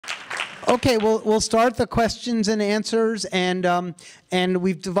Okay, we'll start the questions and answers, and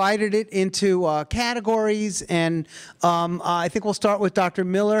we've divided it into categories, and I think we'll start with Dr.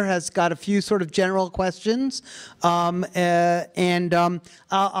 Miller. Has got a few sort of general questions, I'll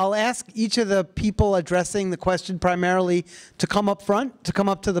ask each of the people addressing the question primarily to come up front, to come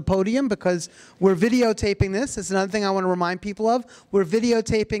up to the podium, because we're videotaping this. It's another thing I want to remind people of. We're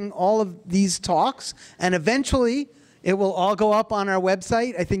videotaping all of these talks, and eventually it will all go up on our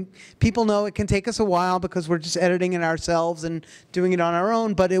website. I think people know it can take us a while because we're just editing it ourselves and doing it on our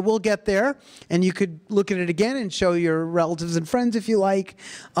own, but it will get there, and you could look at it again and show your relatives and friends if you like.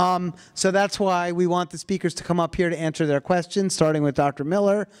 So that's why we want the speakers to come up here to answer their questions, starting with Dr.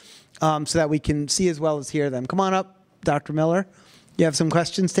 Miller, so that we can see as well as hear them. Come on up, Dr. Miller. You have some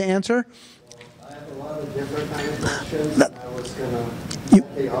questions to answer? I have a lot of different kind of questions. I was going to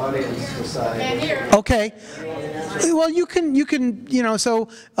let the audience decide. Okay. Well, you can, so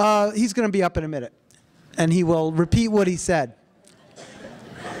he's going to be up in a minute, and he will repeat what he said.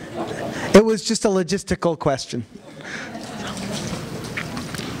 It was just a logistical question.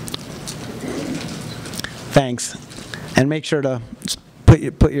 Thanks. And make sure to put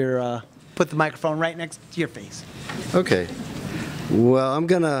the microphone right next to your face. Okay. Well, I'm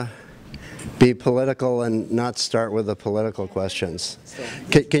going to be political and not start with the political questions.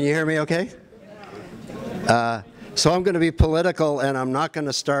 Can you hear me okay? So I'm going to be political, and I'm not going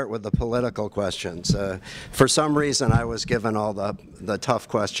to start with the political questions. For some reason, I was given all the tough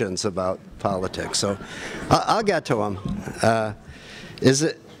questions about politics, so I'll get to them.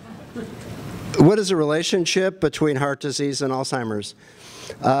 What is the relationship between heart disease and Alzheimer's?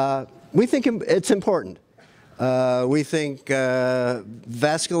 We think it's important. We think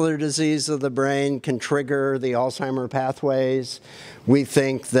vascular disease of the brain can trigger the Alzheimer pathways. We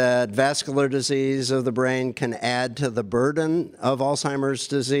think that vascular disease of the brain can add to the burden of Alzheimer's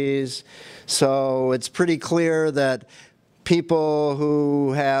disease. So it's pretty clear that people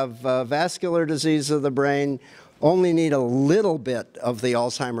who have vascular disease of the brain only need a little bit of the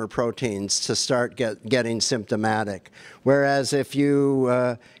Alzheimer proteins to start getting symptomatic. Whereas if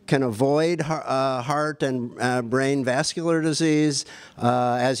you can avoid heart and brain vascular disease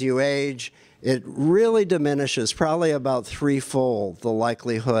as you age, it really diminishes, probably about threefold, the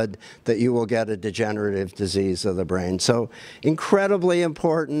likelihood that you will get a degenerative disease of the brain. So incredibly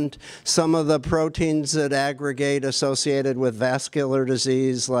important. Some of the proteins that aggregate associated with vascular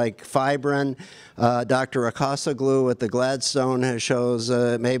disease, like fibrin, Dr. Acosta-Glue at the Gladstone shows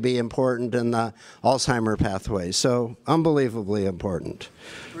may be important in the Alzheimer pathway. So unbelievably important.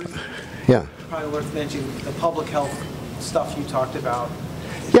 Yeah. Probably worth mentioning the public health stuff you talked about.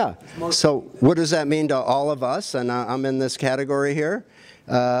 Yeah, so what does that mean to all of us? And I'm in this category here.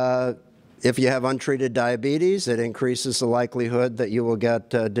 If you have untreated diabetes, it increases the likelihood that you will get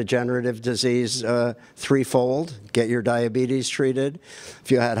degenerative disease threefold. Get your diabetes treated.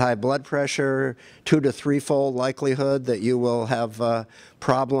 If you had high blood pressure, 2 to 3-fold likelihood that you will have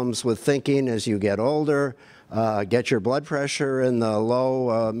problems with thinking as you get older. Get your blood pressure in the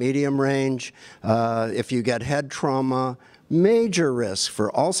low, medium range. If you get head trauma, major risk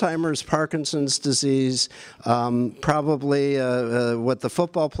for Alzheimer's, Parkinson's disease, probably what the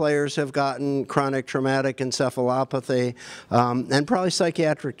football players have gotten, chronic traumatic encephalopathy, and probably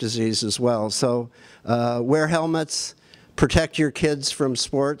psychiatric disease as well. So wear helmets, protect your kids from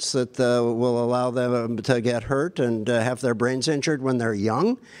sports that will allow them to get hurt and have their brains injured when they're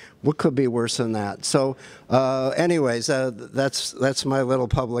young. What could be worse than that? So anyways, that's my little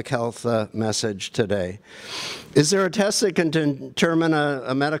public health message today. Is there a test that can determine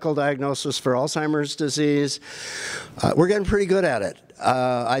a medical diagnosis for Alzheimer's disease? We're getting pretty good at it.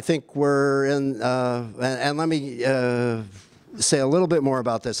 I think we're in, and let me say a little bit more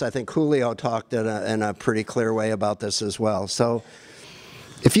about this. I think Julio talked in a pretty clear way about this as well. So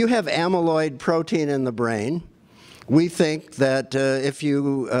if you have amyloid protein in the brain, we think that if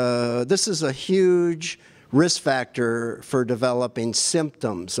you, this is a huge risk factor for developing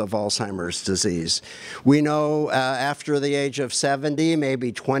symptoms of Alzheimer's disease. We know after the age of 70,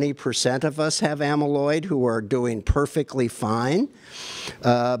 maybe 20% of us have amyloid who are doing perfectly fine.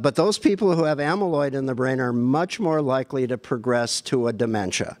 But those people who have amyloid in the brain are much more likely to progress to a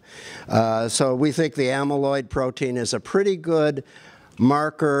dementia. So we think the amyloid protein is a pretty good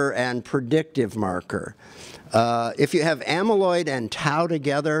marker and predictive marker. If you have amyloid and tau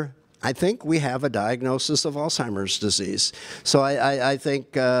together, I think we have a diagnosis of Alzheimer's disease. So I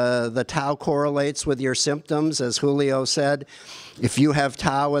think the tau correlates with your symptoms. As Julio said, if you have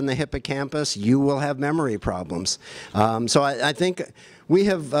tau in the hippocampus, you will have memory problems. So I think we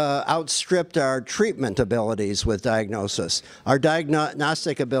have outstripped our treatment abilities with diagnosis. Our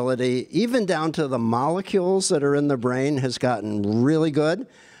diagnostic ability, even down to the molecules that are in the brain, has gotten really good,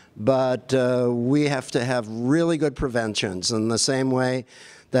 but we have to have really good preventions in the same way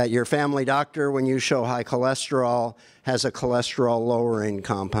that your family doctor, when you show high cholesterol, has a cholesterol-lowering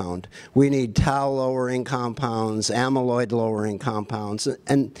compound. We need tau-lowering compounds, amyloid-lowering compounds,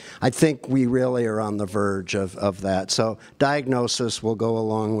 and I think we really are on the verge of that. So diagnosis will go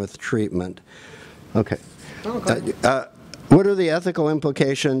along with treatment. Okay. What are the ethical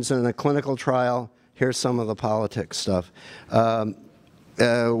implications in a clinical trial? Here's some of the politics stuff.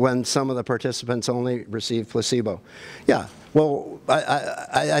 When some of the participants only receive placebo. Yeah, well,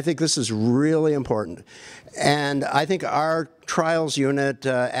 I think this is really important. And I think our trials unit,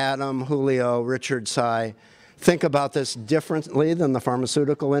 Adam, Julio, Richard, Sai, think about this differently than the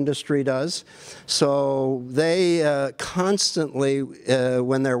pharmaceutical industry does. So they constantly,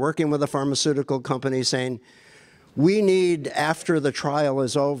 when they're working with a pharmaceutical company, saying, we need, after the trial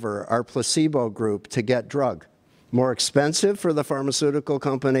is over, our placebo group to get drug. More expensive for the pharmaceutical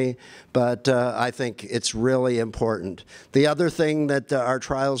company, but I think it's really important. The other thing that our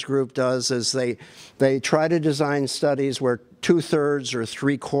trials group does is they try to design studies where 2/3 or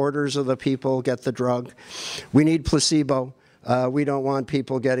 3/4 of the people get the drug. We need placebo. We don't want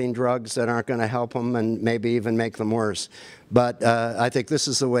people getting drugs that aren't going to help them and maybe even make them worse. But I think this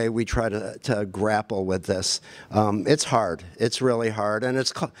is the way we try to grapple with this. It's hard. It's really hard. And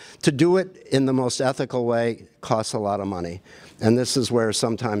to do it in the most ethical way costs a lot of money. And this is where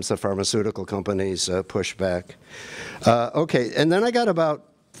sometimes the pharmaceutical companies push back. Okay, and then I got about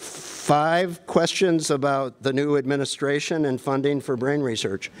 5 questions about the new administration and funding for brain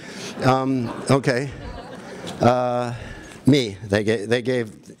research. Okay. They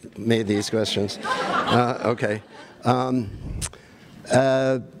gave me these questions. Okay.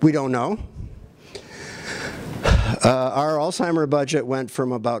 We don't know. Our Alzheimer budget went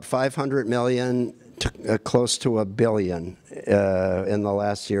from about 500 million to close to $1 billion in the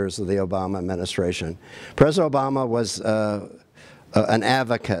last years of the Obama administration. President Obama was an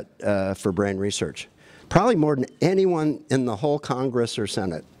advocate for brain research, probably more than anyone in the whole Congress or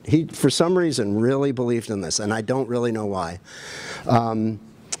Senate. He, for some reason, really believed in this, and I don't really know why.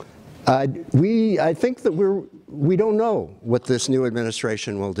 I think that we don't know what this new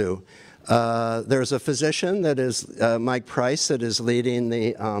administration will do. There's a physician that is Mike Price that is leading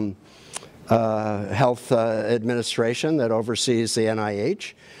the health administration that oversees the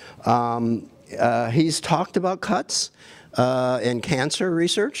NIH. He's talked about cuts in cancer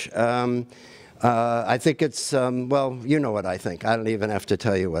research. I think it's, well, you know what I think. I don't even have to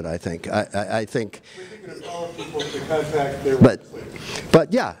tell you what I think. I think...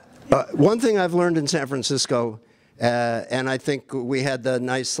 But yeah, one thing I've learned in San Francisco, and I think we had the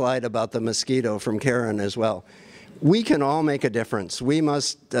nice slide about the mosquito from Karen as well. We can all make a difference. We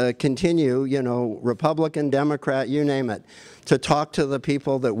must continue, you know, Republican, Democrat, you name it, to talk to the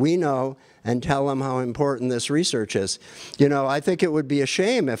people that we know and tell them how important this research is. You know, I think it would be a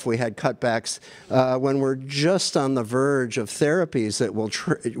shame if we had cutbacks when we're just on the verge of therapies that will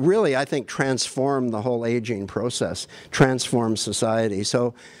really, I think, transform the whole aging process, transform society.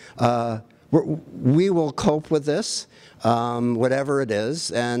 So we will cope with this, whatever it is,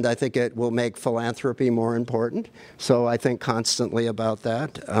 and I think it will make philanthropy more important. So I think constantly about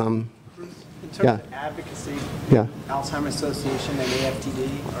that. In terms of advocacy, Alzheimer's Association and AFTD?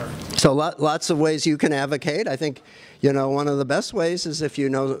 So lots of ways you can advocate. I think, you know, one of the best ways is if you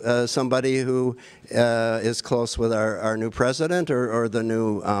know somebody who is close with our new president or the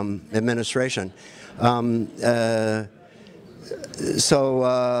new administration.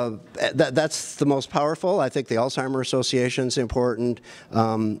 So that's the most powerful. I think the Alzheimer's Association is important, the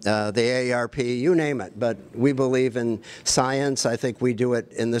AARP, you name it. But we believe in science. I think we do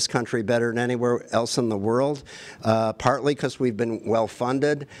it in this country better than anywhere else in the world, partly because we've been well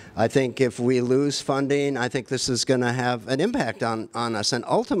funded. I think if we lose funding, I think this is going to have an impact on us and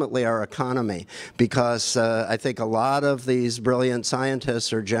ultimately our economy, because I think a lot of these brilliant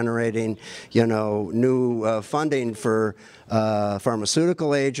scientists are generating, you know, new funding for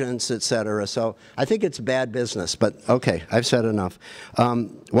pharmaceutical agents, et cetera. So I think it's bad business, but okay, I've said enough.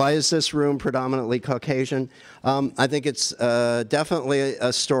 Why is this room predominantly Caucasian? I think it's definitely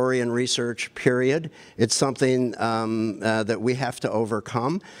a story in research, period. It's something that we have to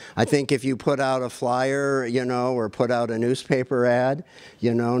overcome. I think if you put out a flyer, you know, or put out a newspaper ad,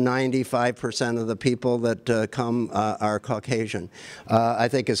 you know, 95% of the people that come are Caucasian. I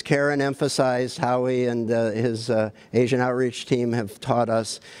think as Karen emphasized, Howie and his Asian outreach team have taught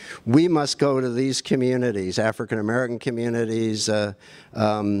us, we must go to these communities, African American communities,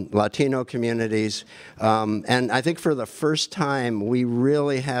 Latino communities, and I think for the first time we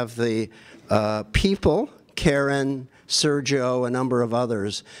really have the people, Karen, Sergio, a number of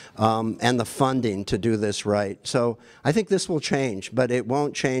others, and the funding to do this right. So I think this will change, but it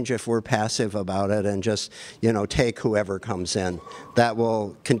won't change if we're passive about it and just, you know, take whoever comes in. That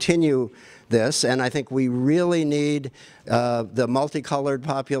will continue this, and I think we really need the multicolored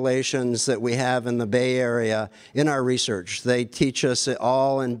populations that we have in the Bay Area in our research. They teach us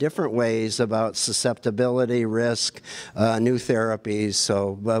all in different ways about susceptibility, risk, new therapies.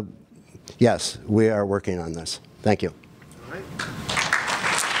 So yes, we are working on this. Thank you. All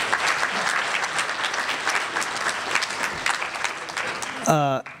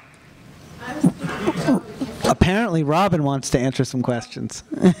right. Apparently, Robin wants to answer some questions.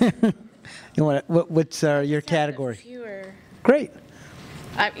 You want what's your category? Fewer. Great.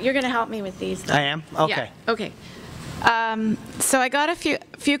 You're going to help me with these, though. I am? Okay. Yeah. Okay. So I got a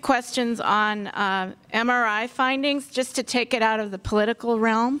few questions on MRI findings, just to take it out of the political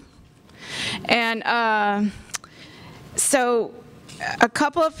realm. And so a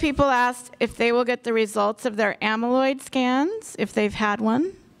couple of people asked if they will get the results of their amyloid scans, if they've had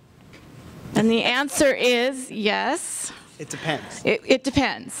one. And the answer is yes. It depends. It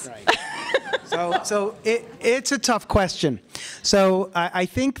depends. Right. So it's a tough question. So I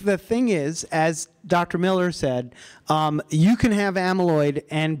think the thing is, as Dr. Miller said, you can have amyloid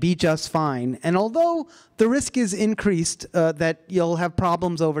and be just fine. And although the risk is increased that you'll have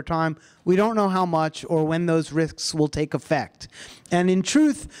problems over time, we don't know how much or when those risks will take effect. And in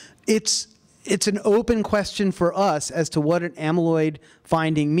truth, it's an open question for us as to what an amyloid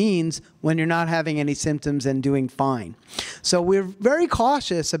finding means when you're not having any symptoms and doing fine. So we're very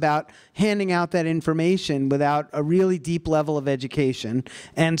cautious about handing out that information without a really deep level of education.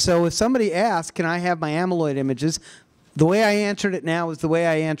 And so if somebody asks, can I have my amyloid images? The way I answered it now is the way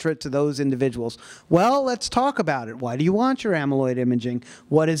I answer it to those individuals. Well, let's talk about it. Why do you want your amyloid imaging?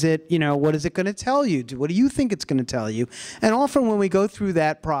 What is it, you know, what is it going to tell you? What do you think it's going to tell you? And often when we go through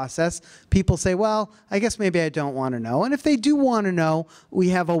that process, people say, well, I guess maybe I don't want to know. And if they do want to know, we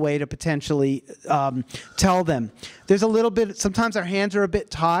have a way to potentially tell them. There's a little bit, sometimes our hands are a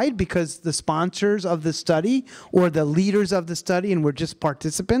bit tied because the sponsors of the study or the leaders of the study, and we're just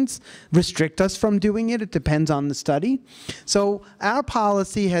participants, restrict us from doing it. It depends on the study. So our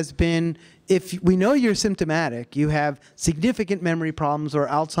policy has been, if we know you're symptomatic, you have significant memory problems or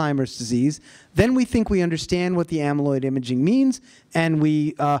Alzheimer's disease, then we think we understand what the amyloid imaging means, and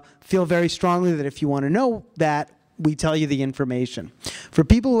we feel very strongly that if you want to know that, we tell you the information. For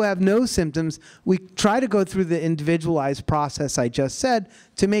people who have no symptoms, we try to go through the individualized process I just said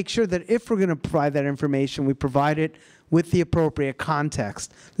to make sure that if we're going to provide that information, we provide it with the appropriate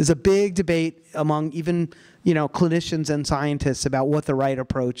context. There's a big debate among even, you know, clinicians and scientists about what the right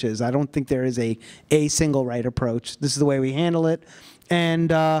approach is. I don't think there is a single right approach. This is the way we handle it.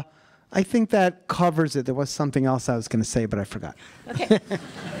 And I think that covers it. There was something else I was going to say, but I forgot. Okay.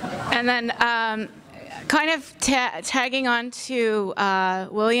 And then kind of tagging on to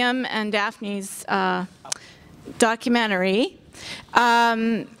William and Daphne's documentary,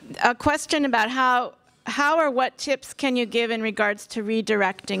 a question about how or what tips can you give in regards to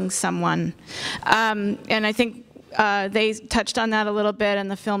redirecting someone? And I think they touched on that a little bit, and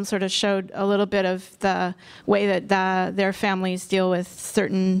the film sort of showed a little bit of the way that their families deal with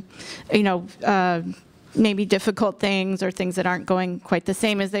certain, you know, maybe difficult things or things that aren't going quite the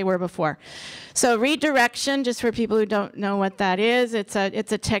same as they were before. So redirection, just for people who don't know what that is, it's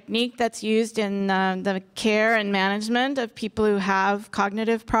a technique that's used in the care and management of people who have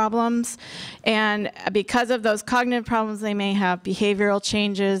cognitive problems. And because of those cognitive problems, they may have behavioral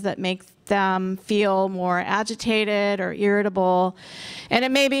changes that make them feel more agitated or irritable, and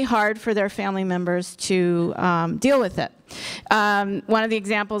it may be hard for their family members to deal with it. One of the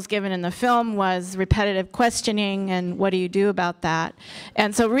examples given in the film was repetitive questioning, and what do you do about that?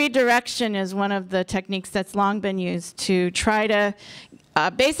 And so redirection is one of the techniques that's long been used to try to,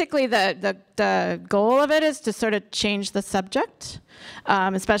 basically the goal of it is to sort of change the subject,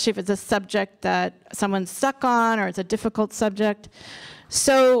 especially if it's a subject that someone's stuck on or it's a difficult subject.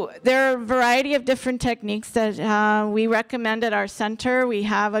 So there are a variety of different techniques that we recommend at our center. We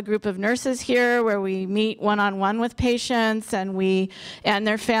have a group of nurses here where we meet one-on-one with patients and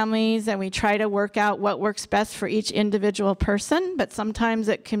their families, and we try to work out what works best for each individual person. But sometimes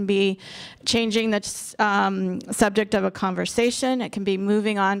it can be changing the subject of a conversation. It can be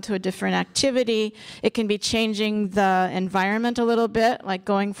moving on to a different activity. It can be changing the environment a little bit, like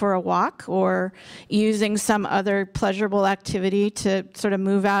going for a walk or using some other pleasurable activity to sort of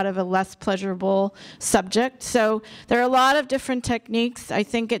move out of a less pleasurable subject. So there are a lot of different techniques. I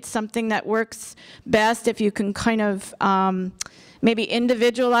think it's something that works best if you can kind of maybe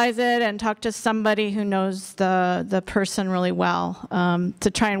individualize it and talk to somebody who knows the person really well to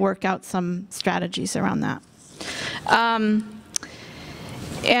try and work out some strategies around that. And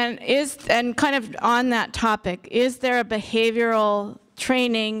kind of on that topic, is there a behavioral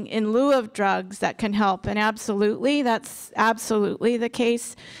training in lieu of drugs that can help? And absolutely, that's absolutely the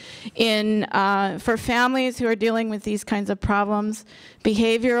case. For families who are dealing with these kinds of problems,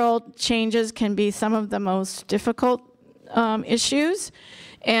 behavioral changes can be some of the most difficult issues.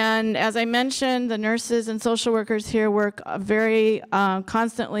 And as I mentioned, the nurses and social workers here work very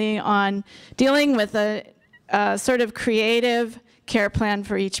constantly on dealing with a sort of creative care plan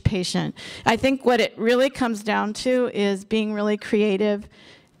for each patient. I think what it really comes down to is being really creative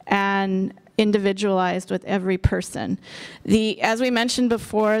and individualized with every person. As we mentioned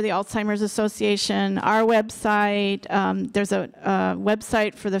before, the Alzheimer's Association, our website, there's a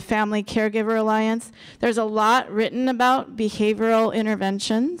website for the Family Caregiver Alliance. There's a lot written about behavioral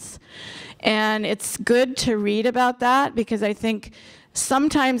interventions, and it's good to read about that because I think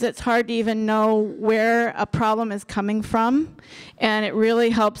sometimes it's hard to even know where a problem is coming from, and it really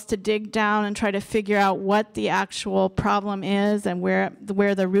helps to dig down and try to figure out what the actual problem is and where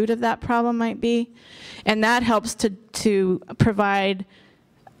the root of that problem might be. And that helps to provide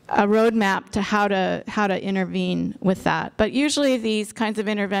a roadmap to how to intervene with that. But usually these kinds of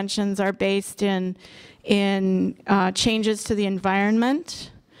interventions are based in changes to the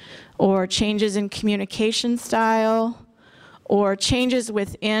environment, or changes in communication style, or changes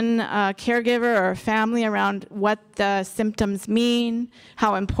within a caregiver or a family around what the symptoms mean,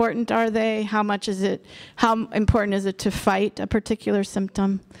 how important are they, how important is it to fight a particular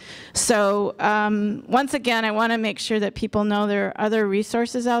symptom. So once again, I want to make sure that people know there are other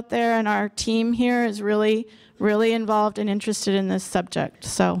resources out there, and our team here is really involved and interested in this subject.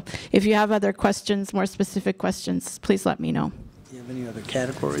 So if you have other questions, more specific questions, please let me know. Do you have any other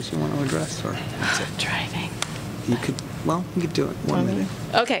categories you want to address? Or Driving. You could do it. 1 minute.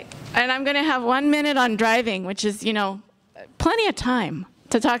 Okay, and I'm going to have 1 minute on driving, which is, plenty of time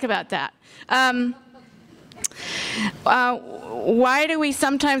to talk about that. Why do we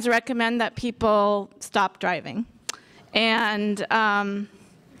sometimes recommend that people stop driving? And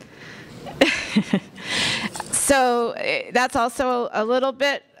so that's also a little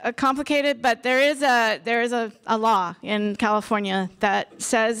bit complicated, but there is a law in California that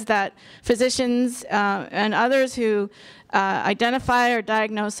says that physicians and others who identify or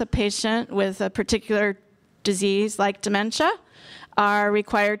diagnose a patient with a particular disease like dementia are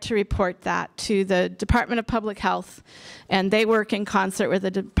required to report that to the Department of Public Health, and they work in concert with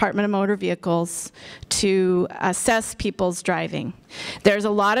the Department of Motor Vehicles to assess people's driving. There's a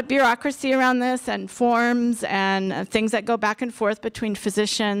lot of bureaucracy around this, and forms and things that go back and forth between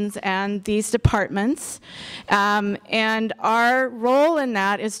physicians and these departments, and our role in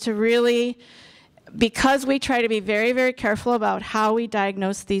that is to really, because we try to be very, very careful about how we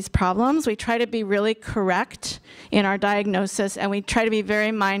diagnose these problems, we try to be really correct in our diagnosis, and we try to be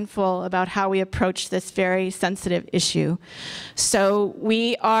very mindful about how we approach this very sensitive issue. So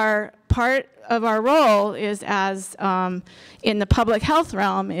part of our role is, as in the public health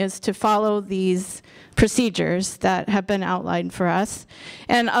realm, is to follow these procedures that have been outlined for us.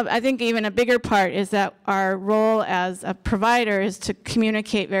 And I think even a bigger part is that our role as a provider is to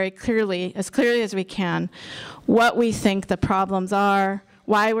communicate very clearly, as clearly as we can, what we think the problems are,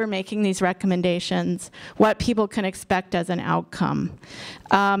 why we're making these recommendations, what people can expect as an outcome.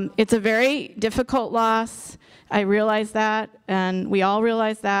 It's a very difficult loss. I realize that, and we all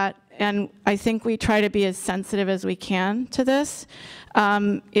realize that. And I think we try to be as sensitive as we can to this.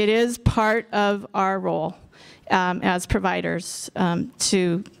 It is part of our role as providers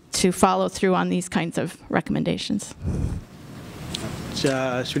to follow through on these kinds of recommendations.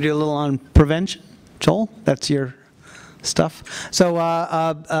 Should we do a little on prevention? Joel, that's your stuff. So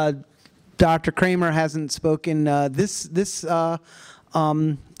Dr. Kramer hasn't spoken. This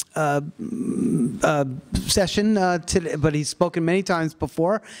session today, but he's spoken many times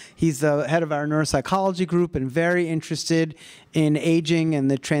before. He's the head of our neuropsychology group and very interested in aging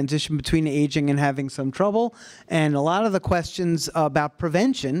and the transition between aging and having some trouble. And a lot of the questions about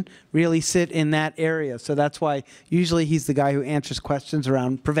prevention really sit in that area. So that's why usually he's the guy who answers questions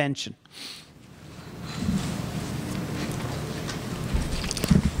around prevention.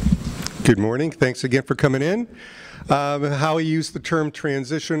 Good morning. Thanks again for coming in. Howie used the term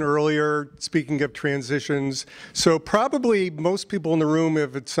transition earlier, speaking of transitions. So probably most people in the room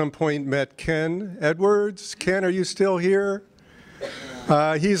have at some point met Ken Edwards. Ken, are you still here?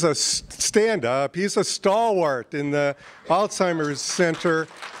 He's a stand-up. He's a stalwart in the Alzheimer's Center.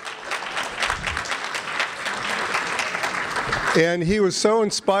 And he was so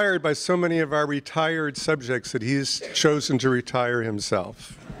inspired by so many of our retired subjects that he's chosen to retire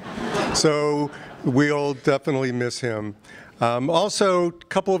himself. So we'll definitely miss him. Also, a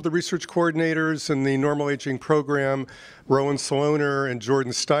couple of the research coordinators in the normal aging program, Rowan Saloner and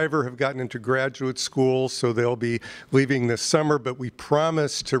Jordan Stiver, have gotten into graduate school, so they'll be leaving this summer, but we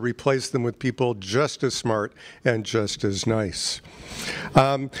promise to replace them with people just as smart and just as nice.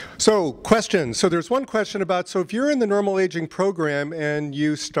 So questions. So there's one question about, so if you're in the normal aging program and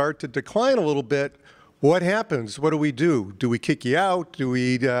you start to decline a little bit, what happens? What do we do? Do we kick you out? Do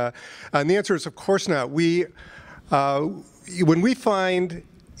we? And the answer is, of course not. When we find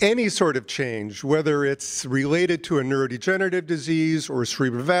any sort of change, whether it's related to a neurodegenerative disease or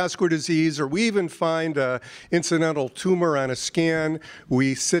cerebrovascular disease, or we even find an incidental tumor on a scan,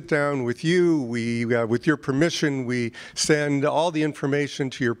 we sit down with you, with your permission, we send all the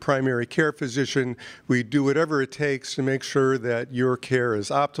information to your primary care physician. We do whatever it takes to make sure that your care is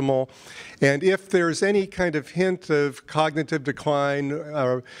optimal. And if there's any kind of hint of cognitive decline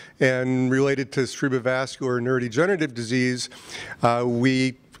and related to cerebrovascular or neurodegenerative disease,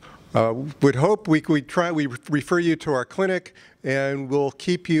 we would hope we refer you to our clinic, and we'll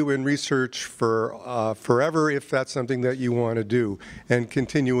keep you in research for forever if that's something that you want to do, and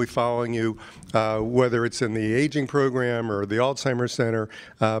continually following you, whether it's in the aging program or the Alzheimer's Center,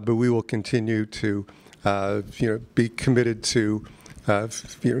 but we will continue to be committed to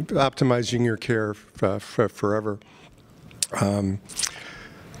optimizing your care forever.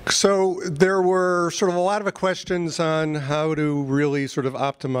 So there were sort of a lot of questions on how to really sort of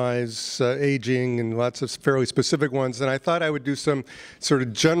optimize aging, and lots of fairly specific ones. And I thought I would do some sort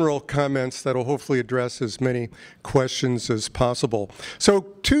of general comments that will hopefully address as many questions as possible. So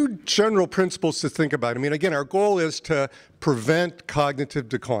two general principles to think about. I mean, again, our goal is to prevent cognitive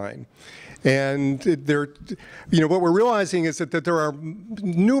decline. And what we're realizing is that there are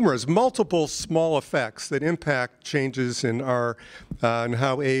multiple small effects that impact changes in and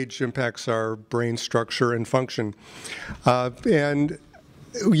how age impacts our brain structure and function. There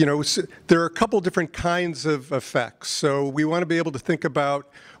are a couple different kinds of effects. So we want to be able to think about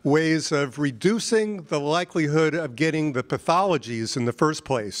ways of reducing the likelihood of getting the pathologies in the first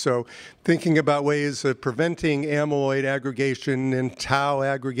place. So thinking about ways of preventing amyloid aggregation and tau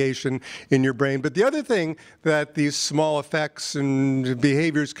aggregation in your brain. But the other thing that these small effects and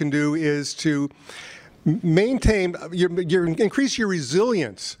behaviors can do is to maintain, increase your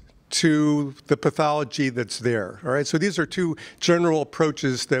resilience to the pathology that's there. All right, so these are two general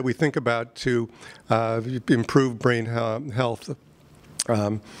approaches that we think about to improve brain health.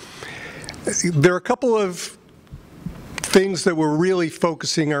 There are a couple of things that we're really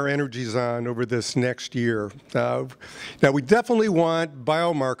focusing our energies on over this next year. Now, we definitely want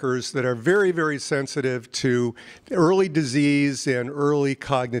biomarkers that are very, very sensitive to early disease and early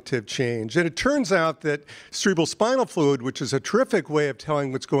cognitive change. And it turns out that cerebrospinal fluid, which is a terrific way of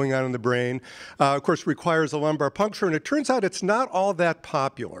telling what's going on in the brain, of course, requires a lumbar puncture, and it turns out it's not all that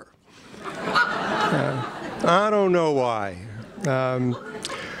popular. I don't know why.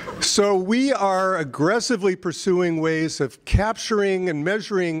 So we are aggressively pursuing ways of capturing and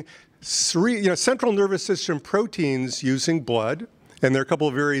measuring central nervous system proteins using blood. And there are a couple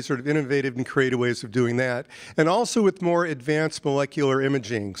of very sort of innovative and creative ways of doing that. And also with more advanced molecular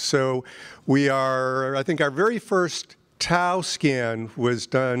imaging. So we are, I think our very first tau scan was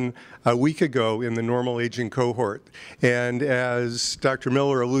done a week ago in the normal aging cohort. And as Dr.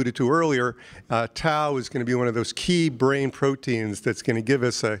 Miller alluded to earlier, tau is going to be one of those key brain proteins that's going to give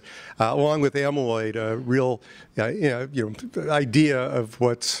us, along with amyloid, a real idea of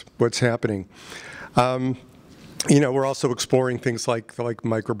what's happening. we're also exploring things like the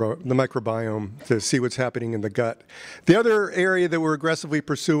microbiome to see what's happening in the gut. The other area that we're aggressively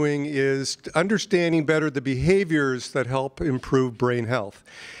pursuing is understanding better the behaviors that help improve brain health.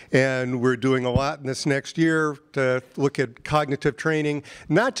 And we're doing a lot in this next year to look at cognitive training,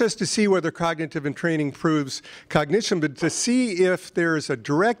 not just to see whether cognitive and training improves cognition, but to see if there's a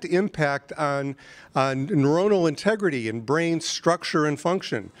direct impact on neuronal integrity and brain structure and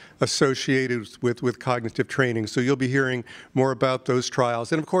function associated with cognitive training. So you'll be hearing more about those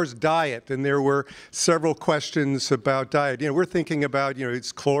trials. And of course, diet. And there were several questions about diet. We're thinking about,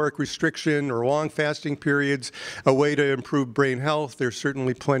 it's caloric restriction or long fasting periods, a way to improve brain health. There's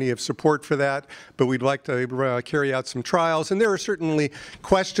certainly plenty of support for that, but we'd like to carry out some trials. And there are certainly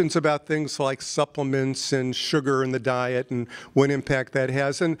questions about things like supplements and sugar in the diet and what impact that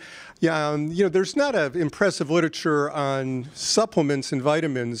has. And there's not an impressive literature on supplements and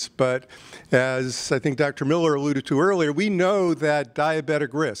vitamins, but as I think Dr. Miller alluded to earlier, we know that diabetic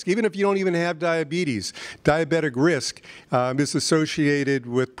risk, even if you don't even have diabetes, diabetic risk is associated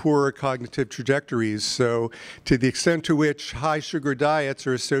with poorer cognitive trajectories. So to the extent to which high sugar diets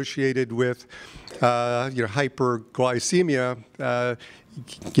are associated with hyperglycemia,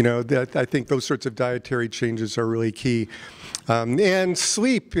 I think those sorts of dietary changes are really key. And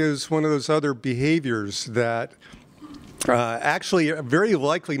sleep is one of those other behaviors that actually very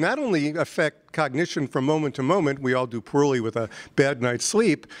likely not only affect cognition from moment to moment, we all do poorly with a bad night's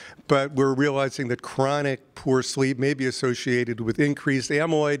sleep, but we're realizing that chronic poor sleep may be associated with increased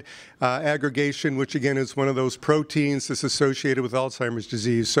amyloid aggregation, which again is one of those proteins that's associated with Alzheimer's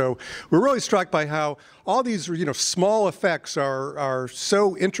disease. So we're really struck by how all these small effects are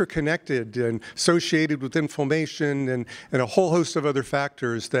so interconnected and associated with inflammation and a whole host of other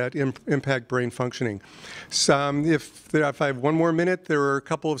factors that impact brain functioning. So, if I have one more minute, there are a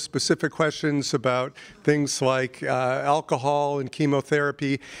couple of specific questions about things like alcohol and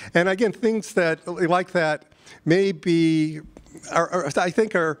chemotherapy. And again, things that like that may be, I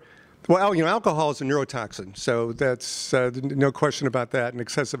think are, well, alcohol is a neurotoxin, so that's no question about that. And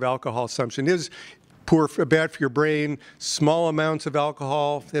excessive alcohol consumption is bad for your brain. Small amounts of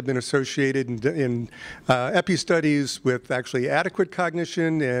alcohol have been associated in epi studies with actually adequate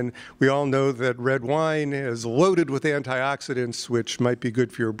cognition, and we all know that red wine is loaded with antioxidants, which might be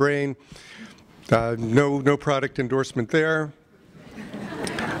good for your brain. No product endorsement there.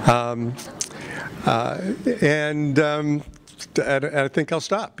 And I think I'll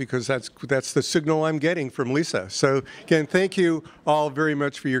stop because that's the signal I'm getting from Lisa. So again, thank you all very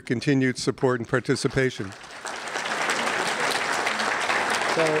much for your continued support and participation.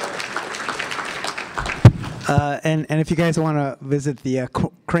 And if you guys want to visit the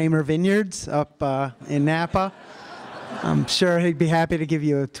Kramer Vineyards up in Napa, I'm sure he'd be happy to give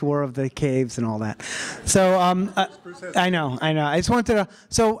you a tour of the caves and all that. So I know. I just wanted to.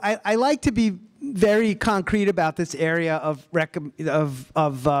 So I like to be very concrete about this area of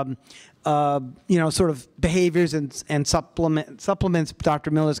sort of behaviors and supplements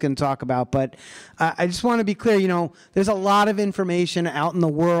Dr. Miller's going to talk about. But I just want to be clear, there's a lot of information out in the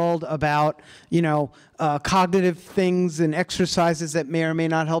world about, cognitive things and exercises that may or may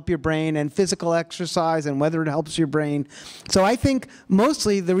not help your brain, and physical exercise and whether it helps your brain. So I think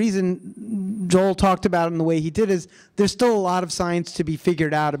mostly the reason Joel talked about it in the way he did is there's still a lot of science to be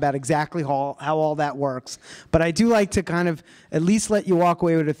figured out about exactly how all that works. But I do like to kind of at least let you walk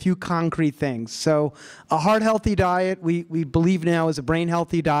away with a few concrete things. So a heart-healthy diet, we believe now, is a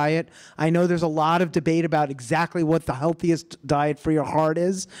brain-healthy diet. I know there's a lot of debate about exactly what the healthiest diet for your heart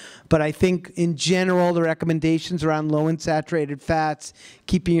is, but I think in general the recommendations around low in saturated fats,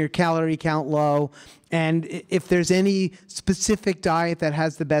 keeping your calorie count low, and if there's any specific diet that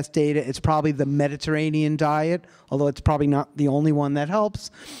has the best data, it's probably the Mediterranean diet, although it's probably not the only one that helps.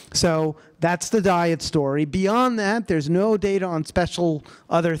 So that's the diet story. Beyond that, there's no data on special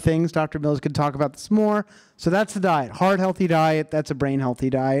other things. Dr. Mills could talk about this more. So that's the diet. Heart-healthy diet, that's a brain-healthy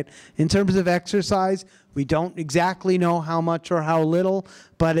diet. In terms of exercise, we don't exactly know how much or how little,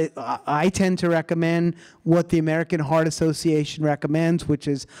 but I tend to recommend what the American Heart Association recommends, which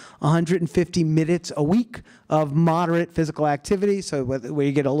is 150 minutes a week of moderate physical activity. So where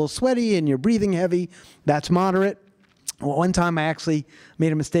you get a little sweaty and you're breathing heavy, that's moderate. Well, one time I actually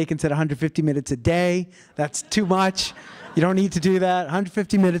made a mistake and said 150 minutes a day. That's too much. You don't need to do that.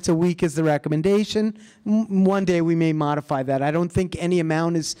 150 minutes a week is the recommendation. One day we may modify that. I don't think any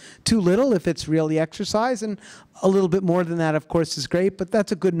amount is too little if it's really exercise, and a little bit more than that, of course, is great, but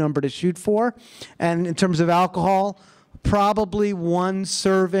that's a good number to shoot for. And in terms of alcohol, probably one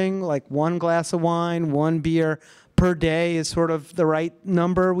serving, like one glass of wine, one beer, per day is sort of the right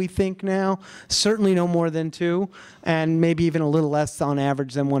number, we think now. Certainly no more than 2, and maybe even a little less on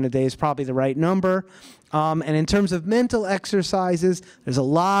average than 1 a day is probably the right number. And in terms of mental exercises, there's a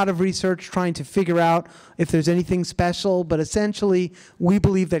lot of research trying to figure out if there's anything special, but essentially we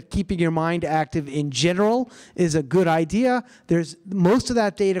believe that keeping your mind active in general is a good idea. Most of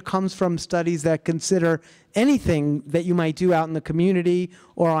that data comes from studies that consider anything that you might do out in the community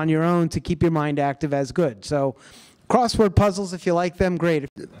or on your own to keep your mind active as good. So crossword puzzles, if you like them, great.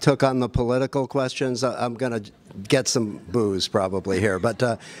 Took on the political questions. I'm going to get some boos probably here, but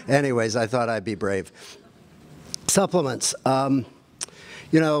anyways, I thought I'd be brave. Supplements.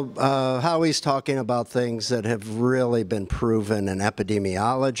 Howie's talking about things that have really been proven in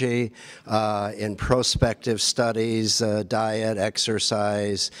epidemiology, in prospective studies, diet,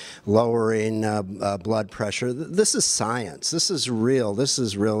 exercise, lowering blood pressure. This is science. This is real. This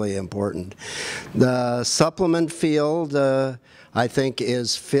is really important. The supplement field, I think,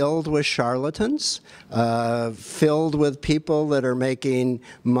 is filled with charlatans, filled with people that are making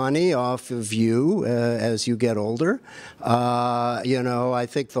money off of you as you get older. I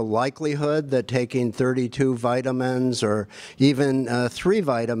think the likelihood that taking 32 vitamins or even 3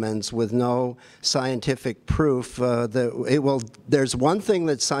 vitamins with no scientific proof, there's one thing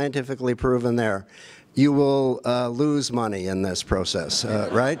that's scientifically proven there. You will lose money in this process,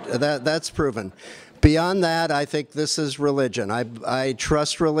 right? That's proven. Beyond that, I think this is religion. I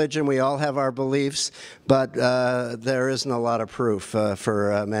trust religion. We all have our beliefs, but there isn't a lot of proof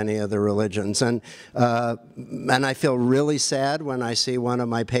for many of the religions. And I feel really sad when I see one of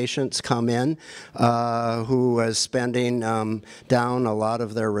my patients come in who is spending down a lot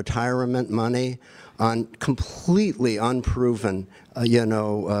of their retirement money on completely unproven,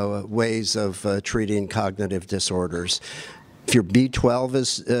 ways of treating cognitive disorders. If your B12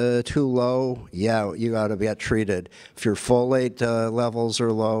 is too low, yeah, you ought to get treated. If your folate levels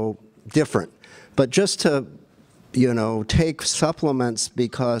are low, different. But just to, take supplements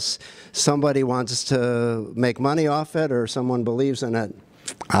because somebody wants to make money off it or someone believes in it,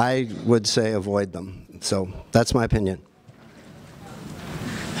 I would say avoid them. So that's my opinion.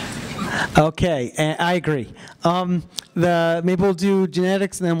 Okay, I agree. Maybe we'll do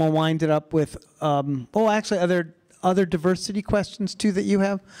genetics and then we'll wind it up with, other diversity questions too that you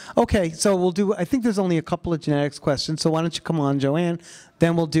have? Okay, so we'll do, I think there's only a couple of genetics questions, so why don't you come on, Joanne?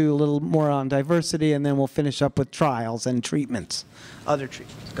 Then we'll do a little more on diversity, and then we'll finish up with trials and treatments. Other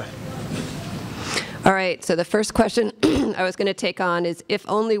treatments, go ahead. All right, so the first question I was going to take on is, if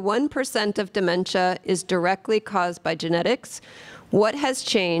only 1% of dementia is directly caused by genetics, what has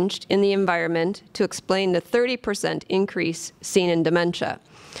changed in the environment to explain the 30% increase seen in dementia?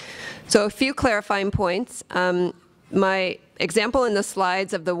 So a few clarifying points. My example in the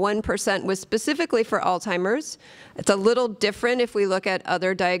slides of the 1% was specifically for Alzheimer's. It's a little different if we look at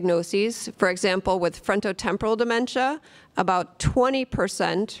other diagnoses. For example, with frontotemporal dementia, about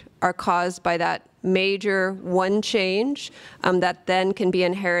 20% are caused by that major one change that then can be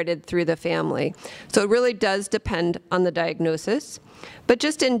inherited through the family. So it really does depend on the diagnosis. But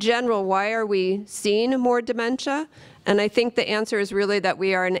just in general, why are we seeing more dementia? And I think the answer is really that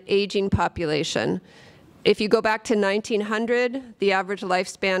we are an aging population. If you go back to 1900, the average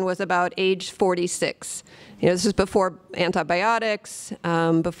lifespan was about age 46. This is before antibiotics,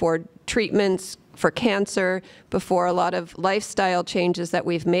 before treatments for cancer, before a lot of lifestyle changes that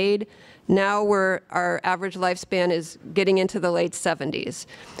we've made. Now our average lifespan is getting into the late 70s.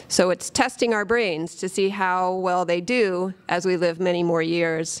 So it's testing our brains to see how well they do as we live many more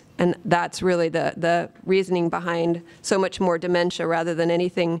years. And that's really the reasoning behind so much more dementia rather than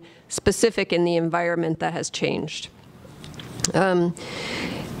anything specific in the environment that has changed.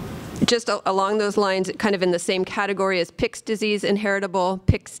 Just along those lines, kind of in the same category as Pick's disease, inheritable.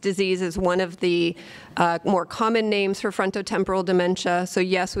 Pick's disease is one of the more common names for frontotemporal dementia. So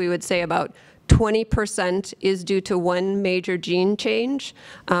yes, we would say about 20% is due to one major gene change,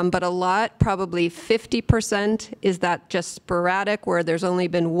 but a lot, probably 50%, is that just sporadic, where there's only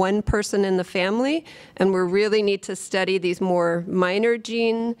been one person in the family, and we really need to study these more minor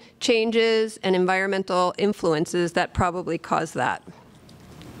gene changes and environmental influences that probably cause that.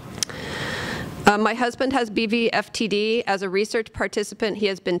 My husband has BV-FTD. As a research participant, he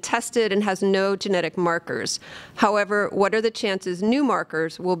has been tested and has no genetic markers. However, what are the chances new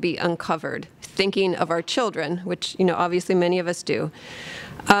markers will be uncovered? Thinking of our children, which obviously many of us do.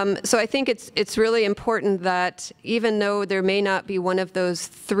 So I think it's really important that even though there may not be one of those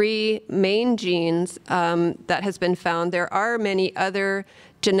 3 main genes that has been found, there are many other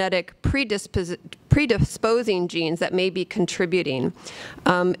genetic predisposing genes that may be contributing.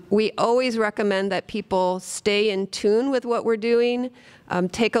 We always recommend that people stay in tune with what we're doing.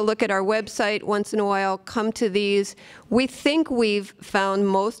 Take a look at our website once in a while, come to these. We think we've found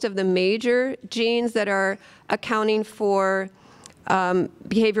most of the major genes that are accounting for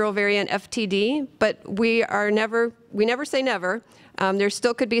behavioral variant FTD, but we never say never. There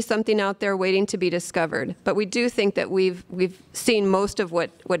still could be something out there waiting to be discovered, but we do think that we've seen most of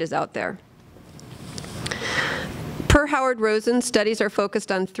what is out there. Per Howard Rosen, studies are focused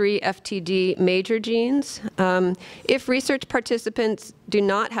on 3 FTD major genes. If research participants do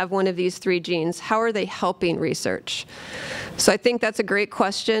not have one of these 3 genes, how are they helping research? So I think that's a great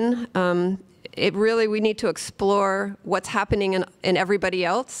question. We need to explore what's happening in everybody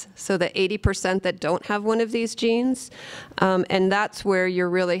else, so the 80% that don't have one of these genes. And that's where you're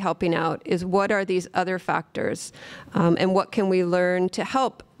really helping out, is what are these other factors? And what can we learn to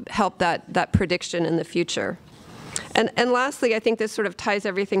help that prediction in the future? And lastly, I think this sort of ties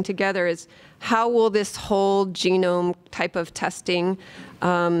everything together, is how will this whole genome type of testing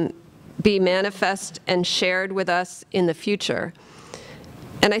be manifest and shared with us in the future?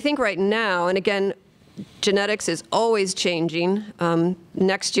 And I think right now, and again, genetics is always changing.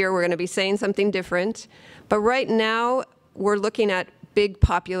 Next year, we're going to be saying something different. But right now, we're looking at big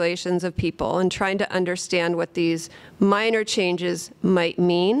populations of people and trying to understand what these minor changes might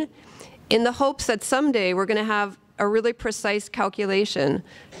mean, in the hopes that someday we're going to have a really precise calculation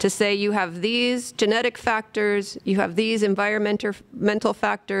to say you have these genetic factors, you have these environmental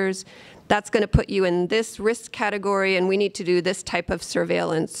factors, that's going to put you in this risk category, and we need to do this type of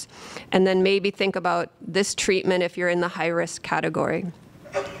surveillance. And then maybe think about this treatment if you're in the high-risk category.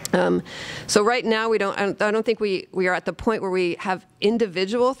 So right now, I don't think we are at the point where we have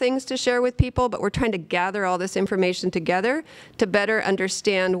individual things to share with people, but we're trying to gather all this information together to better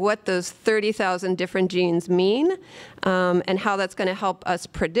understand what those 30,000 different genes mean, and how that's going to help us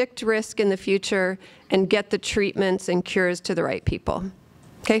predict risk in the future and get the treatments and cures to the right people.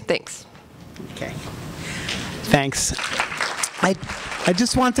 Okay, thanks. Okay. Thanks. I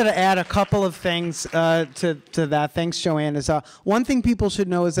just wanted to add a couple of things to that. Thanks, Joanne. One thing people should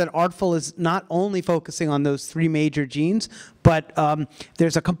know is that Artful is not only focusing on those 3 major genes, but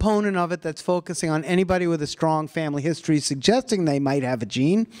there's a component of it that's focusing on anybody with a strong family history suggesting they might have a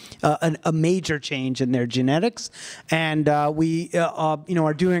gene, a major change in their genetics. And we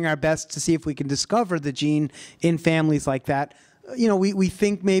are doing our best to see if we can discover the gene in families like that. We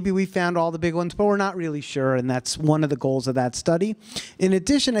think maybe we found all the big ones, but we're not really sure, and that's one of the goals of that study. In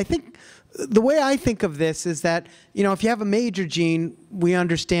addition, I think the way I think of this is that, if you have a major gene, we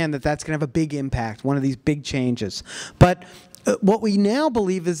understand that that's going to have a big impact, one of these big changes. But what we now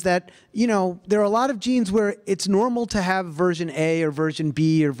believe is that, there are a lot of genes where it's normal to have version A or version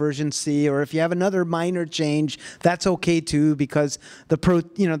B or version C, or if you have another minor change, that's okay too, because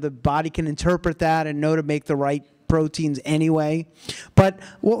the body can interpret that and know to make the right proteins anyway. But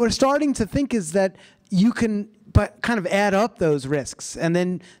what we're starting to think is that you can kind of add up those risks and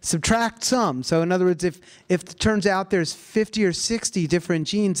then subtract some. So in other words, if it turns out there's 50 or 60 different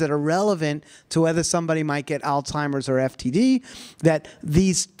genes that are relevant to whether somebody might get Alzheimer's or FTD, that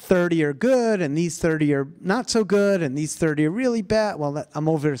these 30 are good and these 30 are not so good and these 30 are really bad. Well, I'm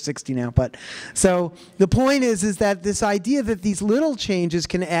over 60 now, but so the point is that this idea that these little changes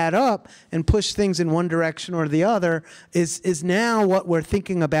can add up and push things in one direction or the other is now what we're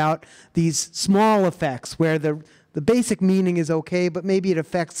thinking about, these small effects where the basic meaning is okay, but maybe it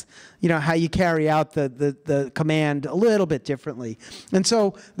affects, how you carry out the command a little bit differently. And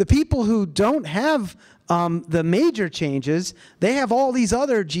so the people who don't have the major changes, they have all these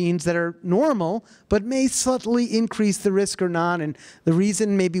other genes that are normal, but may subtly increase the risk or not. And the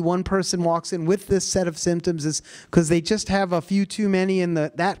reason maybe one person walks in with this set of symptoms is because they just have a few too many in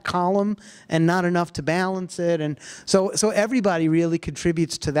that column and not enough to balance it. And so everybody really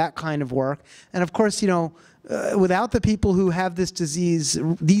contributes to that kind of work. And of course, without the people who have these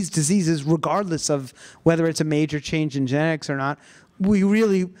diseases, regardless of whether it's a major change in genetics or not,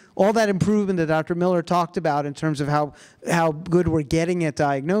 all that improvement that Dr. Miller talked about in terms of how good we're getting at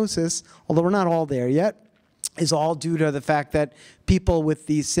diagnosis, although we're not all there yet, is all due to the fact that people with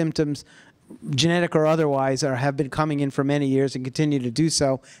these symptoms, genetic or otherwise, have been coming in for many years and continue to do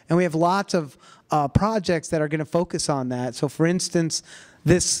so. And we have lots of projects that are going to focus on that. So for instance,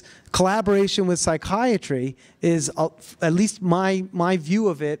 this collaboration with psychiatry is, at least my view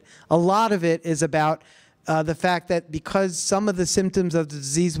of it, a lot of it is about the fact that because some of the symptoms of the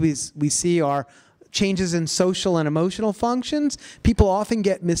disease we see are changes in social and emotional functions, people often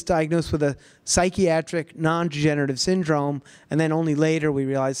get misdiagnosed with a psychiatric non-degenerative syndrome, and then only later we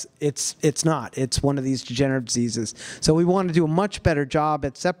realize it's not. It's one of these degenerative diseases. So we want to do a much better job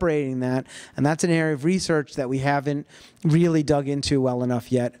at separating that, and that's an area of research that we haven't really dug into well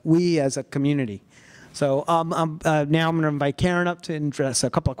enough yet, we as a community. So now I'm going to invite Karen up to address a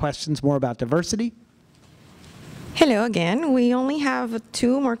couple of questions more about diversity. Hello again. We only have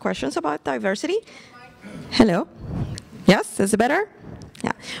 2 more questions about diversity. Hello. Yes, is it better?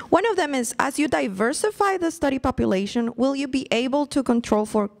 Yeah. One of them is, as you diversify the study population, will you be able to control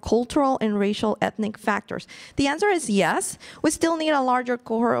for cultural and racial ethnic factors? The answer is yes. We still need a larger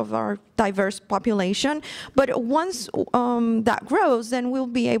cohort of our diverse population, but once that grows, then we'll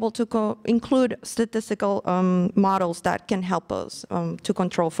be able to include statistical models that can help us to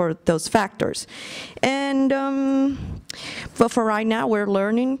control for those factors. And but for right now, we're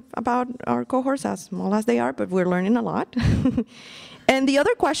learning about our cohorts, as small as they are, but we're learning a lot. And the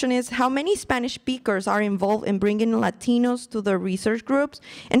other question is, how many Spanish speakers are involved in bringing Latinos to the research groups?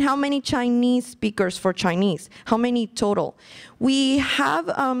 And how many Chinese speakers for Chinese? How many total? We have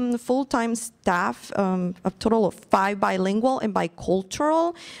full-time staff, a total of 5 bilingual and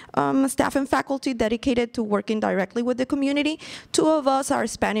bicultural staff and faculty dedicated to working directly with the community. 2 of us are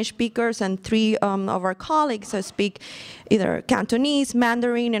Spanish speakers, and 3 of our colleagues speak either Cantonese,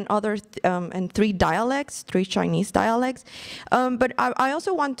 Mandarin, and other, and 3 dialects, 3 Chinese dialects. But I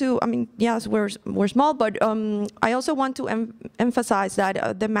also want to, I mean, yes, we're small, but I also want to emphasize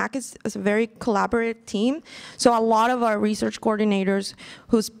that the MAC is a very collaborative team. So a lot of our research coordinators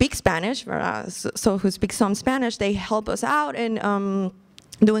who speak Spanish, so who speak some Spanish, they help us out in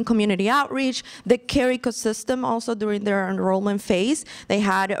doing community outreach. The CARE ecosystem also during their enrollment phase, they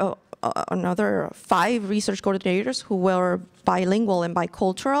had another 5 research coordinators who were bilingual and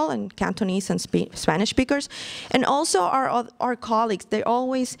bicultural and Cantonese and Spanish speakers. And also our colleagues, they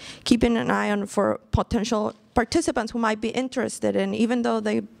always keeping an eye on for potential participants who might be interested. And even though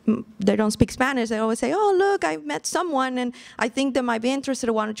they don't speak Spanish, they always say, oh, look, I met someone and I think they might be interested.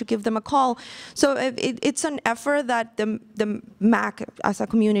 Why don't you give them a call? So it's an effort that the MAC as a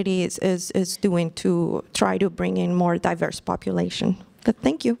community is doing to try to bring in more diverse population. But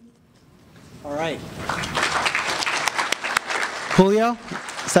thank you. All right. Julio,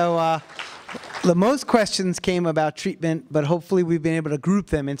 so the most questions came about treatment, but hopefully we've been able to group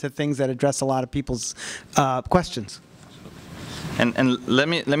them into things that address a lot of people's questions. And let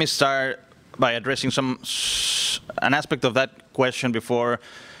me start by addressing an aspect of that question before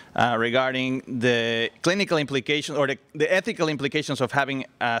regarding the clinical implications or the ethical implications of having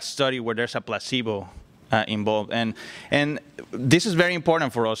a study where there's a placebo involved. And this is very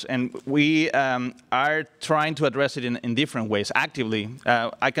important for us, and we are trying to address it in different ways, actively.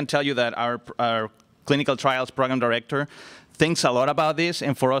 I can tell you that our clinical trials program director thinks a lot about this,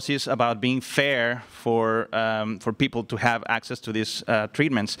 and for us it's about being fair for people to have access to these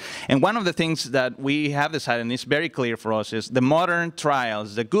treatments. And one of the things that we have decided, and it's very clear for us, is the modern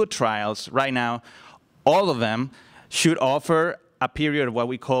trials, the good trials right now, all of them should offer a period of what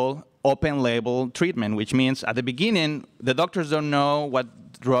we call open label treatment, which means at the beginning, the doctors don't know what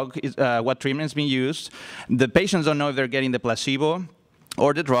what treatment is being used. The patients don't know if they're getting the placebo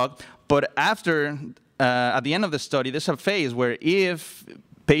or the drug. But after, at the end of the study, there's a phase where if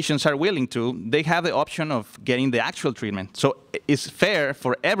patients are willing to, they have the option of getting the actual treatment. So it's fair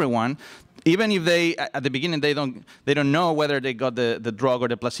for everyone. Even if they, at the beginning, they don't know whether they got the drug or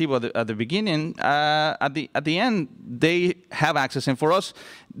the placebo at the beginning, at the end, they have access. And for us,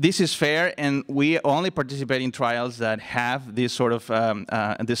 this is fair, and we only participate in trials that have this sort of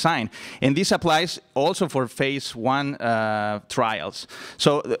design. And this applies also for phase 1 trials.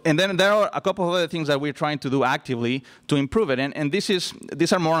 So, and then there are a couple of other things that we're trying to do actively to improve it. And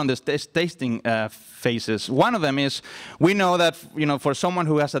these are more on the testing phases. One of them is, we know that for someone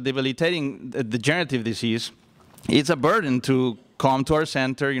who has a debilitating degenerative disease, it's a burden to come to our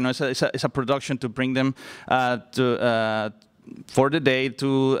center. It's a production to bring them for the day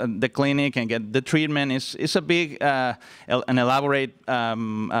to the clinic and get the treatment. It's a big and elaborate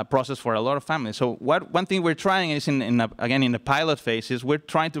process for a lot of families. So one thing we're trying is, again, in the pilot phase, is we're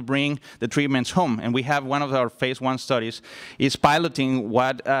trying to bring the treatments home. And we have one of our phase 1 studies is piloting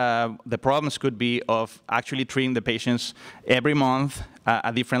what the problems could be of actually treating the patients every month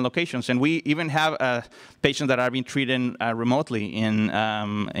at different locations. And we even have patients that are being treated remotely in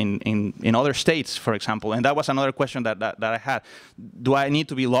other states, for example. And that was another question that I had. Do I need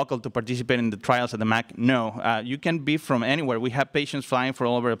to be local to participate in the trials at the MAC? No. You can be from anywhere. We have patients flying from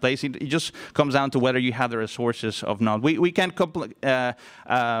all over the place. It just comes down to whether you have the resources or not. We can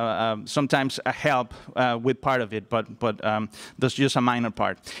sometimes help with part of it, but that's just a minor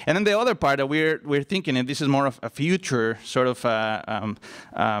part. And then the other part that we're thinking, and this is more of a future sort of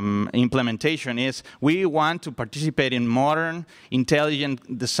implementation, is we want to participate in modern,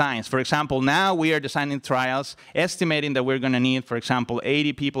 intelligent designs. For example, now we are designing trials, estimating that we're going to need, for example,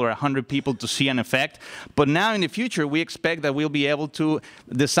 80 people or 100 people to see an effect. But now in the future, we expect that we'll be able to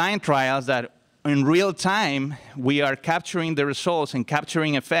design trials that in real time, we are capturing the results and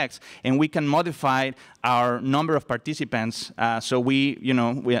capturing effects, and we can modify our number of participants. So we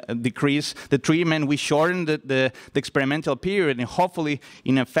decrease the treatment, we shorten the experimental period, and hopefully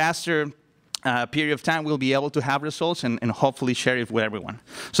in a faster period of time, we'll be able to have results and hopefully share it with everyone.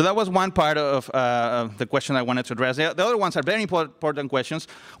 So that was one part of the question I wanted to address. The other ones are very important questions.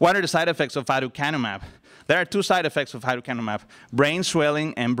 What are the side effects of aducanumab? There are two side effects of aducanumab, brain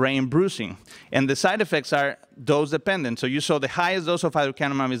swelling and brain bruising. And the side effects are dose-dependent. So you saw the highest dose of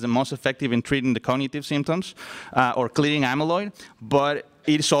aducanumab is the most effective in treating the cognitive symptoms or clearing amyloid, but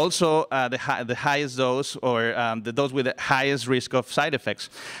it's also the highest dose, or the dose with the highest risk of side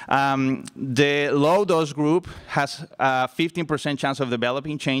effects. The low dose group has a 15% chance of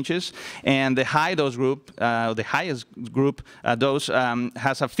developing changes, and the high dose group, the highest group dose,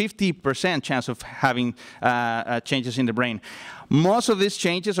 has a 50% chance of having changes in the brain. Most of these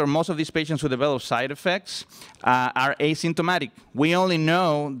changes, or most of these patients who develop side effects, are asymptomatic. We only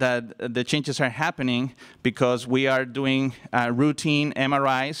know that the changes are happening because we are doing routine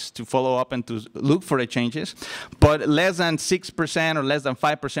MRIs to follow up and to look for the changes. But less than 6% or less than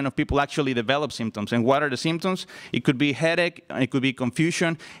 5% of people actually develop symptoms. And what are the symptoms? It could be headache, it could be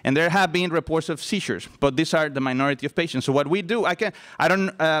confusion, and there have been reports of seizures. But these are the minority of patients. So what we do,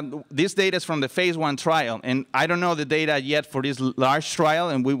 this data is from the phase 1 trial, and I don't know the data yet for this large trial,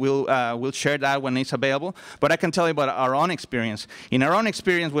 and we will we'll share that when it's available. But I can tell you about our own experience. In our own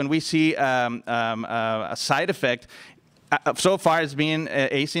experience, when we see a side effect, so far it's been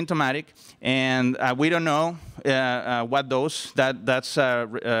asymptomatic, and we don't know what dose that's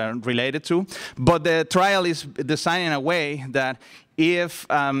related to. But the trial is designed in a way that if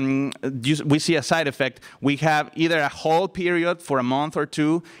we see a side effect, we have either a hold period for a month or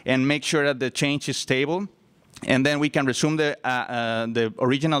two and make sure that the change is stable, and then we can resume the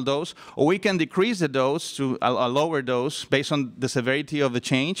original dose, or we can decrease the dose to a lower dose based on the severity of the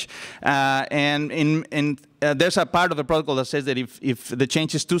change. There's a part of the protocol that says that if the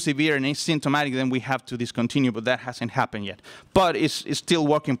change is too severe and asymptomatic, then we have to discontinue, but that hasn't happened yet. But it's still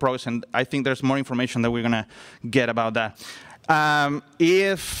work in progress, and I think there's more information that we're going to get about that.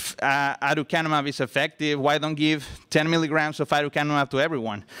 If aducanumab is effective, why don't give 10 milligrams of aducanumab to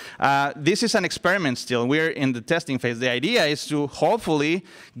everyone? This is an experiment still. We're in the testing phase. The idea is to hopefully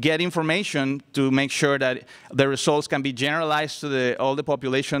get information to make sure that the results can be generalized to all the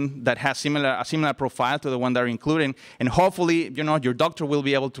population that has a similar profile to the one that are included, and hopefully, your doctor will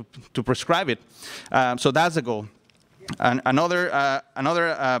be able to prescribe it. So that's the goal.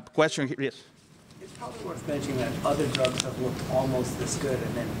 Another question here. Yes. It's probably worth mentioning that other drugs have looked almost this good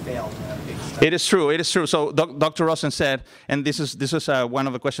and then failed in a big study. It is true. It is true. So Dr. Rosen said, and this is one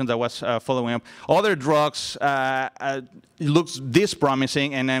of the questions that was following up. Other drugs looks this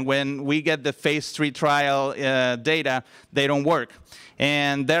promising, and then when we get the phase 3 trial data, they don't work.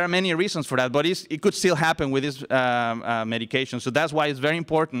 And there are many reasons for that, but it could still happen with this medication. So that's why it's very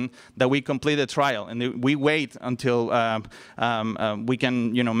important that we complete the trial and we wait until we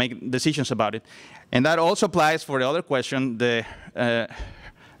can, make decisions about it. And that also applies for the other question, the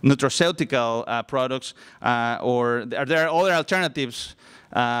nutraceutical products, or are there other alternatives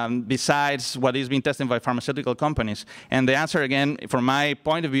besides what is being tested by pharmaceutical companies? And the answer, again, from my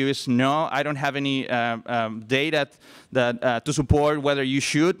point of view, is no. I don't have any data that to support whether you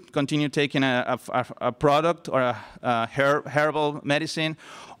should continue taking a product or a herbal medicine,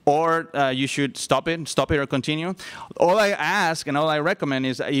 or you should stop it or continue. All I ask and all I recommend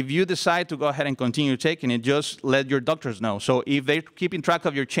is if you decide to go ahead and continue taking it, just let your doctors know. So if they're keeping track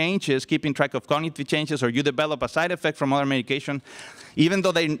of your changes, keeping track of cognitive changes, or you develop a side effect from other medication, even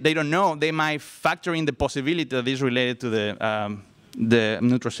though they don't know, they might factor in the possibility that is related to the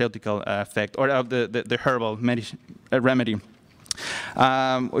nutraceutical effect or of the herbal remedy.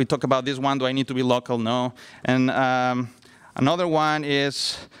 We talk about this one, do I need to be local? No. And another one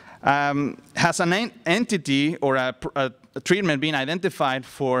is, has an entity or a treatment being identified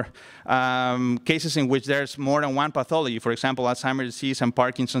for cases in which there's more than one pathology, for example, Alzheimer's disease and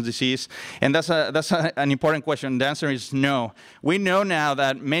Parkinson's disease? And that's an important question. The answer is no. We know now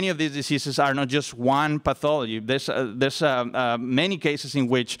that many of these diseases are not just one pathology. There's many cases in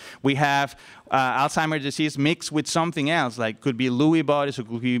which we have Alzheimer's disease mixed with something else, like could be Lewy bodies, or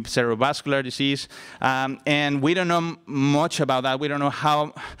could be cerebrovascular disease, and we don't know much about that. We don't know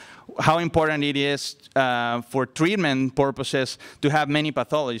how important it is for treatment purposes to have many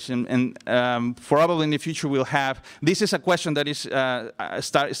pathologies, and probably in the future we'll have. This is a question that is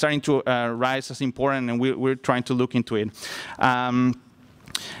starting to rise as important, and we're trying to look into it.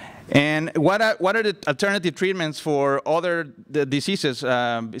 And what are the alternative treatments for other diseases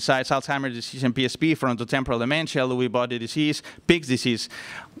besides Alzheimer's disease and PSP, frontotemporal dementia, Lewy body disease, Pick's disease?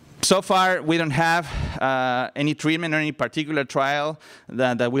 So far, we don't have any treatment or any particular trial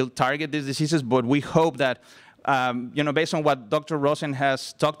that will target these diseases, but we hope that, based on what Dr. Rosen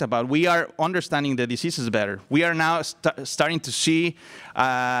has talked about, we are understanding the diseases better. We are now starting to see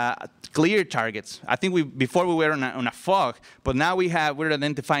clear targets. I think before we were on a fog, but now we're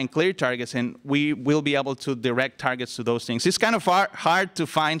identifying clear targets, and we will be able to direct targets to those things. It's kind of hard to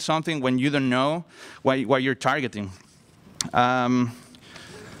find something when you don't know what you're targeting.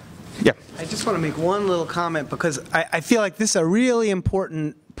 Yeah. I just want to make one little comment, because I feel like this is a really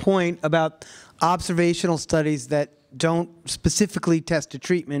important point about observational studies that don't specifically test a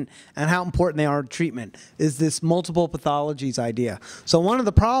treatment and how important they are to treatment, is this multiple pathologies idea. So one of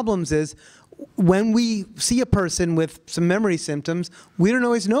the problems is when we see a person with some memory symptoms, we don't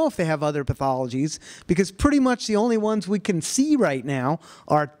always know if they have other pathologies, because pretty much the only ones we can see right now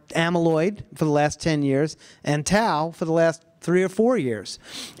are amyloid for the last 10 years and tau for the last 3 or 4 years.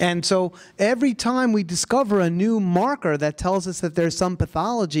 And so every time we discover a new marker that tells us that there's some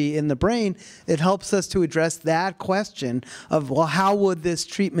pathology in the brain, it helps us to address that question of, well, how would this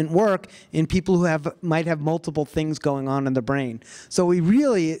treatment work in people who might have multiple things going on in the brain? So we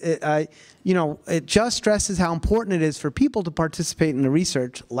really, it just stresses how important it is for people to participate in the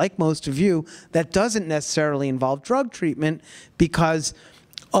research, like most of you, that doesn't necessarily involve drug treatment, because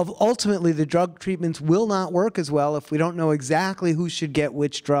ultimately the drug treatments will not work as well if we don't know exactly who should get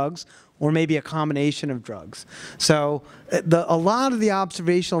which drugs, or maybe a combination of drugs. So a lot of the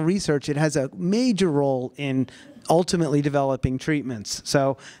observational research, it has a major role in ultimately developing treatments.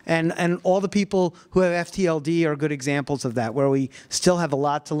 So, and all the people who have FTLD are good examples of that, where we still have a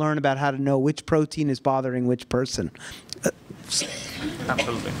lot to learn about how to know which protein is bothering which person.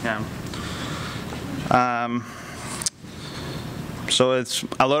 Absolutely, yeah. So it's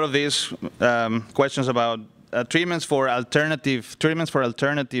a lot of these questions about treatments for alternative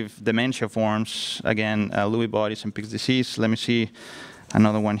dementia forms. Again, Lewy bodies and Pick's disease. Let me see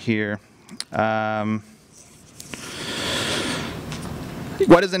another one here.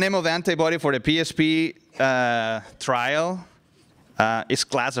 What is the name of the antibody for the PSP trial? It's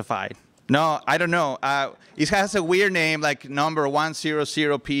classified. No, I don't know. It has a weird name, like number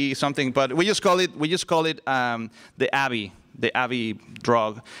 100P something, but we just call it the AbbVie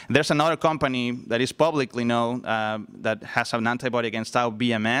drug. There's another company that is publicly known that has an antibody against tau,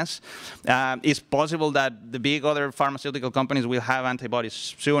 BMS. It's possible that the big other pharmaceutical companies will have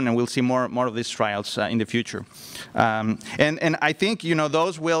antibodies soon, and we'll see more of these trials in the future. And I think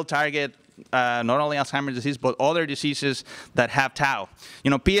those will target not only Alzheimer's disease, but other diseases that have tau.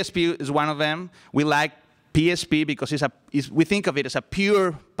 PSP is one of them. We like PSP because we think of it as a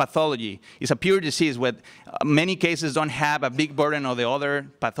pure pathology. It's a pure disease where many cases don't have a big burden of the other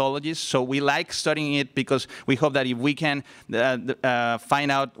pathologies. So we like studying it because we hope that if we can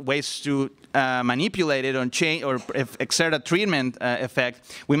find out ways to manipulate it or change or exert a treatment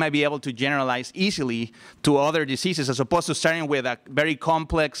effect, we might be able to generalize easily to other diseases, as opposed to starting with a very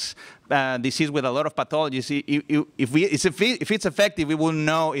complex disease with a lot of pathologies. If it's effective, we will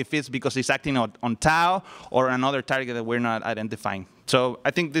know if it's because it's acting on tau or another target that we're not identifying. So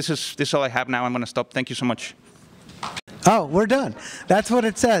I think this is all I have now. I'm going to stop. Thank you so much. Oh, we're done. That's what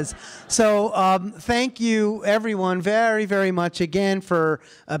it says. So thank you, everyone, very, very much again for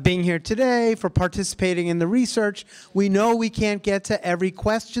being here today, for participating in the research. We know we can't get to every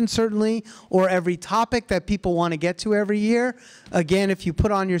question, certainly, or every topic that people want to get to every year. Again, if you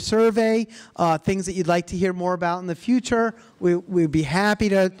put on your survey things that you'd like to hear more about in the future, we'd be happy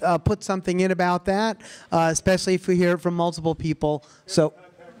to put something in about that, especially if we hear it from multiple people. So.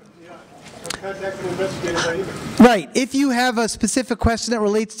 Right. If you have a specific question that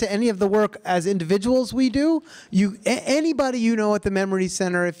relates to any of the work as individuals we do, anybody you know at the Memory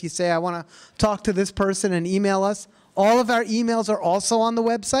Center, if you say, I want to talk to this person, and email us, all of our emails are also on the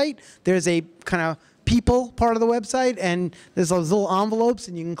website. There's a kind of people part of the website, and there's those little envelopes,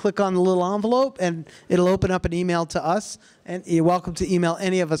 and you can click on the little envelope, and it'll open up an email to us. And you're welcome to email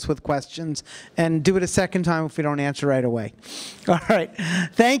any of us with questions, and do it a second time if we don't answer right away. All right.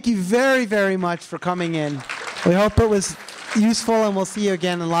 Thank you very, very much for coming in. We hope it was useful, and we'll see you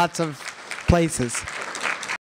again in lots of places.